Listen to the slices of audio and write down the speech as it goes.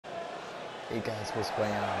Hey guys, what's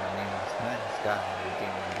going on? My name is Nice Guy,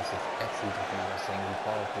 and this is XCW Wrestling. We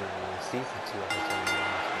follow through Season 2, Episode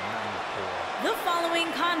 94. The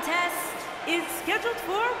following contest is scheduled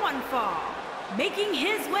for one fall. Making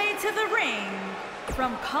his way to the ring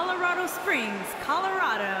from Colorado Springs,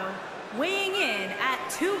 Colorado, weighing in at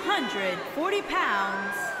 240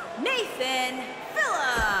 pounds, Nathan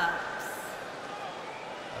Phillips.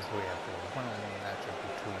 As we have the one-on-one matchup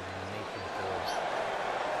between Nathan Phillips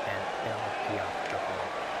and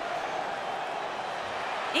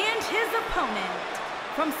and his opponent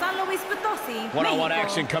from San Luis Potosi, one-on-one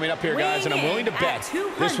action coming up here, guys, and I'm willing to bet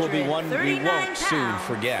this will be one we won't soon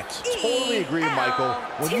forget. Totally agree, Michael.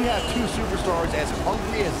 When you have two superstars as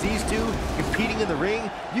hungry as these two competing in the ring,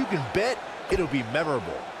 you can bet it'll be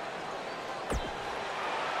memorable.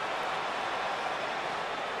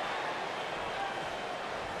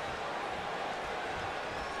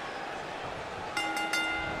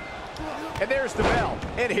 And there's the bell,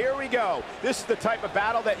 and here we go. This is the type of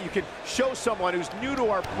battle that you can show someone who's new to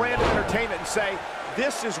our brand of entertainment and say,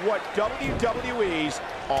 this is what WWE's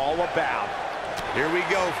all about. Here we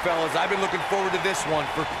go, fellas. I've been looking forward to this one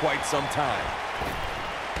for quite some time.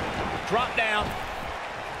 Drop down.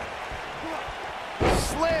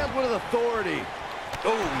 Slammed with authority.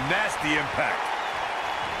 Oh, nasty impact.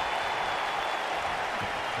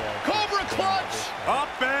 Cobra clutch. Up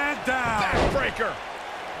and down. Backbreaker.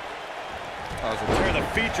 Tear the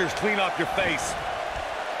features clean off your face.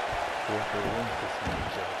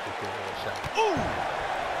 Ooh.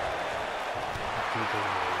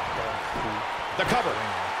 The cover.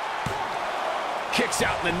 Kicks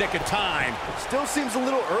out in the nick of time. Still seems a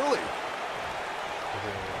little early.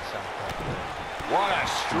 What a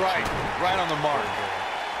strike. Right on the mark.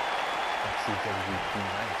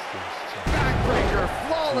 Backbreaker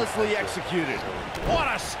flawlessly executed.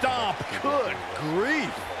 What a stomp. Good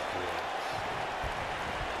grief.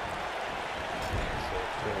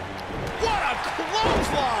 What a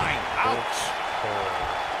clothesline. Ouch.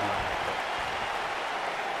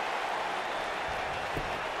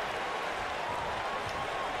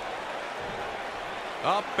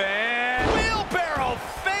 Up and... Wheelbarrow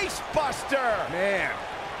face buster. Man.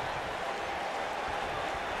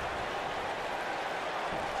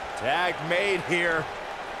 Tag made here.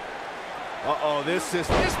 Uh-oh, this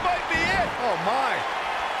might be it. Oh, my.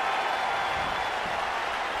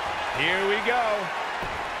 Here we go.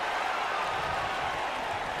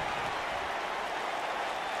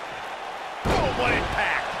 Oh, what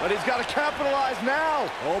impact. But he's got to capitalize now.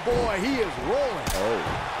 Oh, boy, he is rolling. Oh.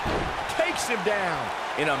 Takes him down.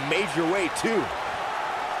 In a major way, too.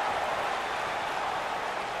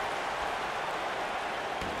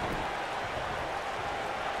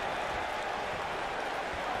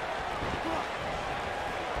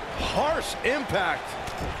 Harsh impact.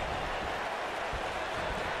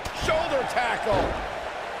 Shoulder tackle.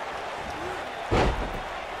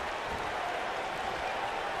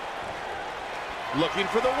 Looking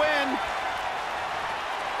for the win.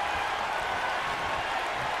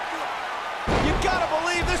 You gotta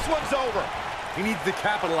believe this one's over. He needs to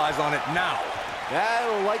capitalize on it now.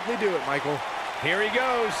 That'll likely do it, Michael. Here he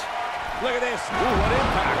goes. Look at this. Ooh, what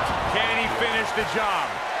impact. Can he finish the job?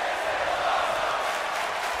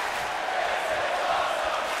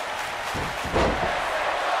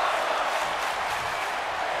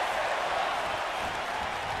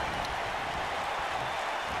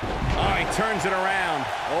 Oh, he turns it around.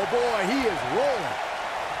 Oh, boy, he is rolling.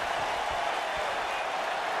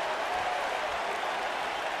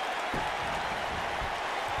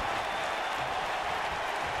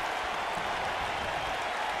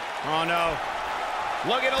 Oh, no.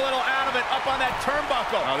 Looking a little out of it, up on that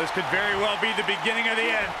turnbuckle. Oh, this could very well be the beginning of the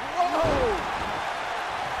end. Whoa!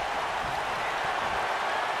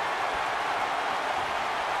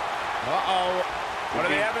 Uh-oh. What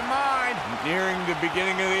do they have in mind? Nearing the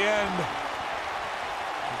beginning of the end.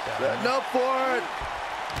 Setting up for it.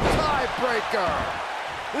 Tiebreaker.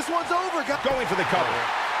 This one's over. Going for the cover.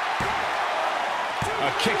 A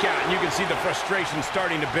kick out, and you can see the frustration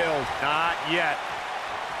starting to build. Not yet.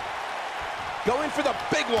 Going for the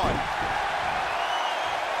big one.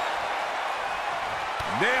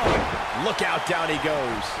 Nail it. Look out, down he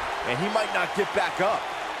goes. And he might not get back up.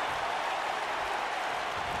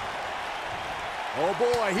 Oh,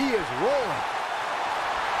 boy, he is rolling.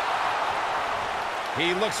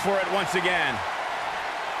 He looks for it once again.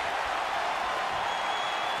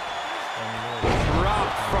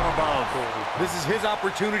 Dropped from above. This is his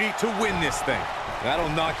opportunity to win this thing. That'll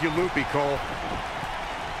knock you loopy, Cole.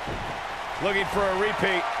 Looking for a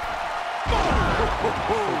repeat.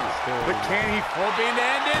 But can he Hoping to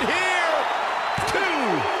end it here. 2.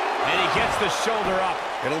 And he gets the shoulder up.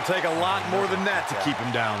 It'll take a lot more than that to keep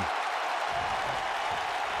him down.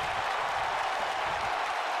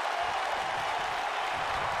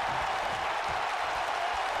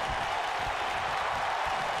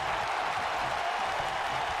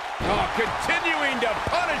 Oh, continuing to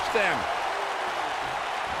punish them.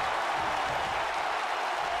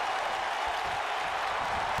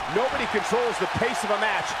 Nobody controls the pace of a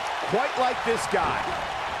match quite like this guy.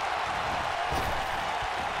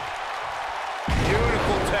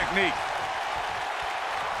 Beautiful technique.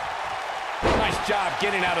 Nice job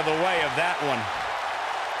getting out of the way of that one.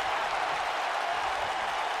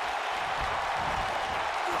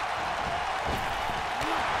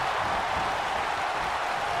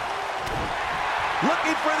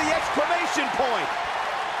 Looking for the exclamation point.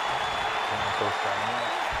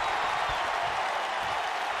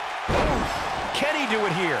 Can he do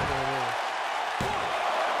it here?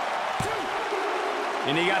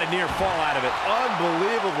 And he got a near fall out of it.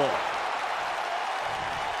 Unbelievable.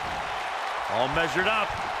 All measured up.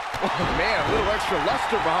 Oh, man, a little extra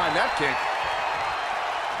luster behind that kick.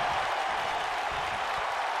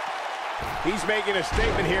 He's making a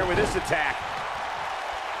statement here with this attack.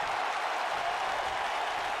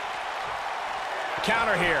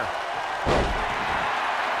 Counter here.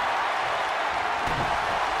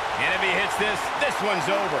 And if he hits this one's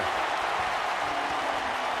over.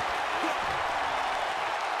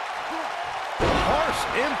 Harsh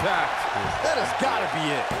impact. That has got to be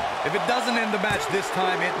it. If it doesn't end the match this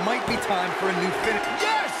time, it might be time for a new finish.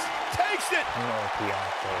 Yes! Takes it! No,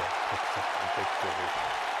 Bianco picks up the victory.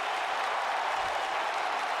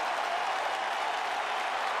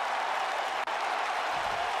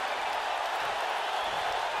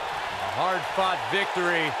 Hard-fought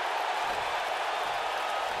victory.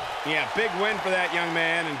 Yeah, big win for that young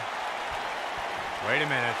man. And Wait a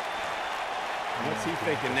minute. what's he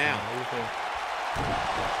thinking now?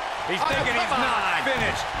 He's thinking he's not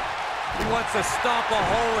finished. He wants to stop a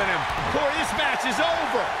hole in him. Corey, this match is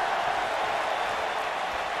over.